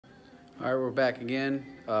All right, we're back again.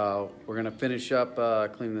 We're gonna finish up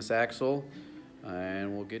cleaning this axle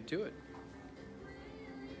and we'll get to it.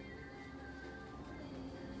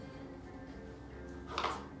 I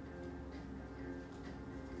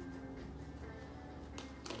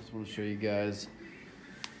just want to show you guys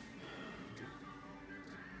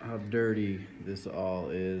how dirty this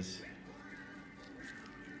all is.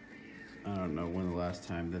 I don't know when the last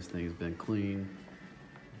time this thing has been clean.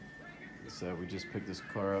 So we just picked this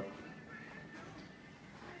car up.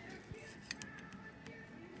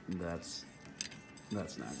 That's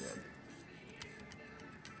not good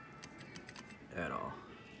at all.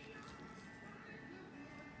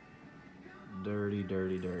 Dirty,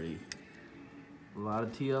 dirty, dirty. A lot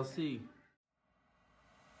of TLC.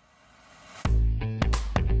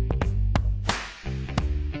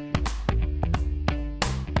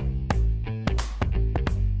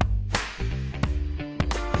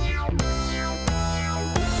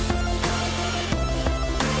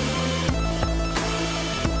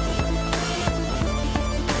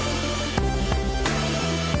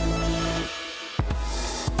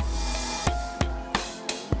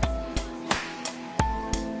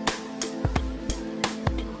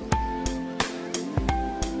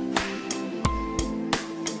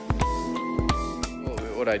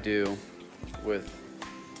 What I do with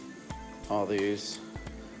all these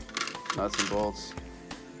nuts and bolts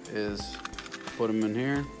is put them in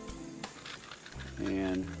here,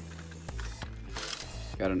 and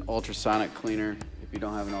got an ultrasonic cleaner. If you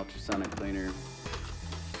don't have an ultrasonic cleaner,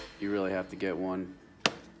 you really have to get one.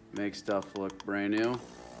 Make stuff look brand new.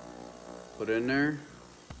 Put it in there,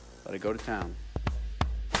 let it go to town.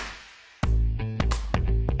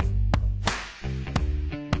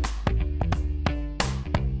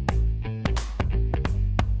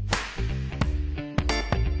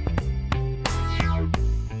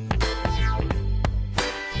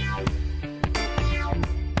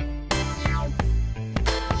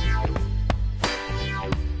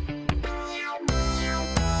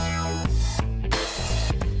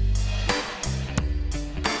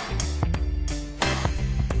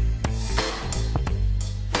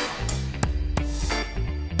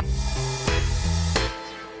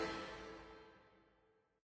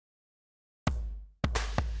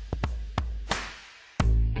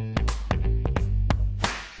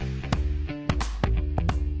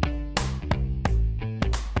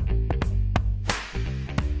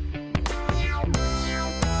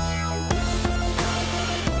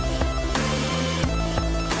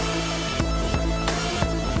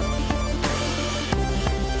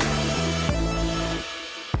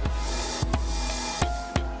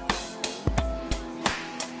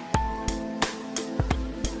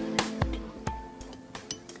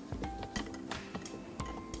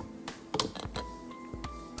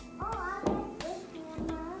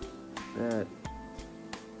 That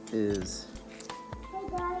is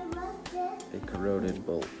a corroded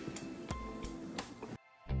bolt.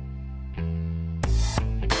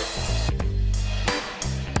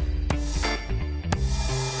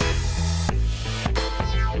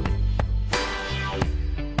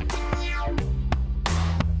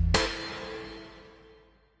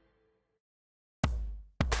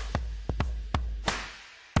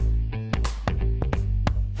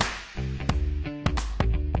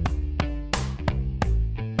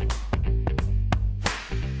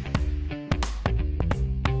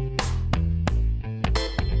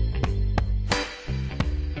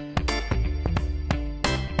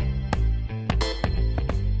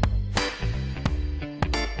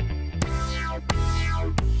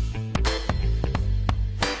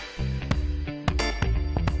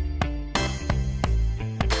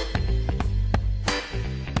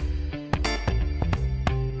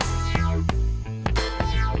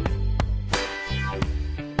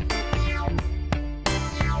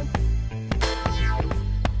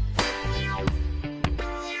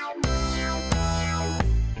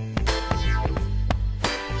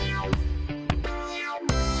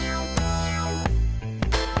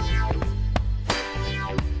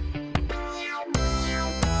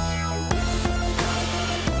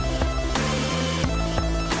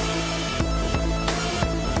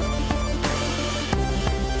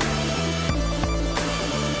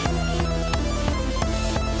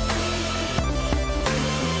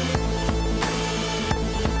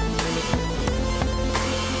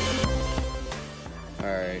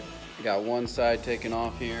 Got one side taken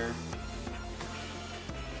off here.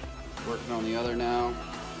 Working on the other now.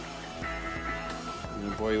 I'm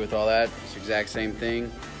gonna bore you with all that. It's the exact same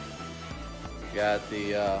thing. Got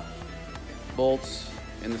the bolts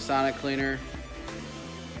in the sonic cleaner.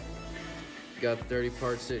 Got the dirty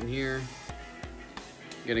part sitting here.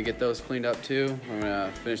 Gonna get those cleaned up too. I'm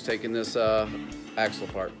gonna finish taking this axle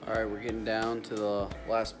apart. All right, we're getting down to the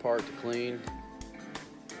last part to clean.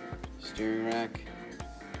 Steering rack.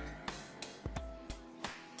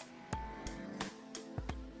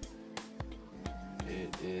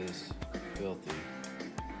 It is filthy,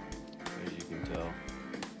 as you can tell.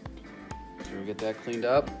 So we'll get that cleaned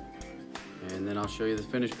up, and then I'll show you the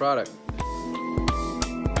finished product.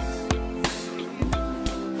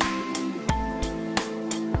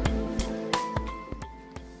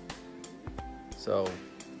 So,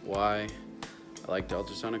 why I like the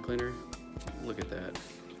ultrasonic cleaner? Look at that.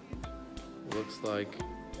 Looks like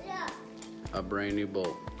a brand new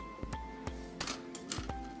bolt.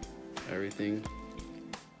 Everything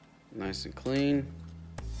nice and clean.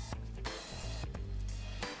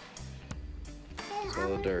 It's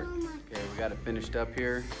all the dirt. Okay, we got it finished up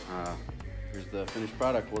here. Here's the finished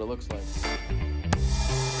product, what it looks like.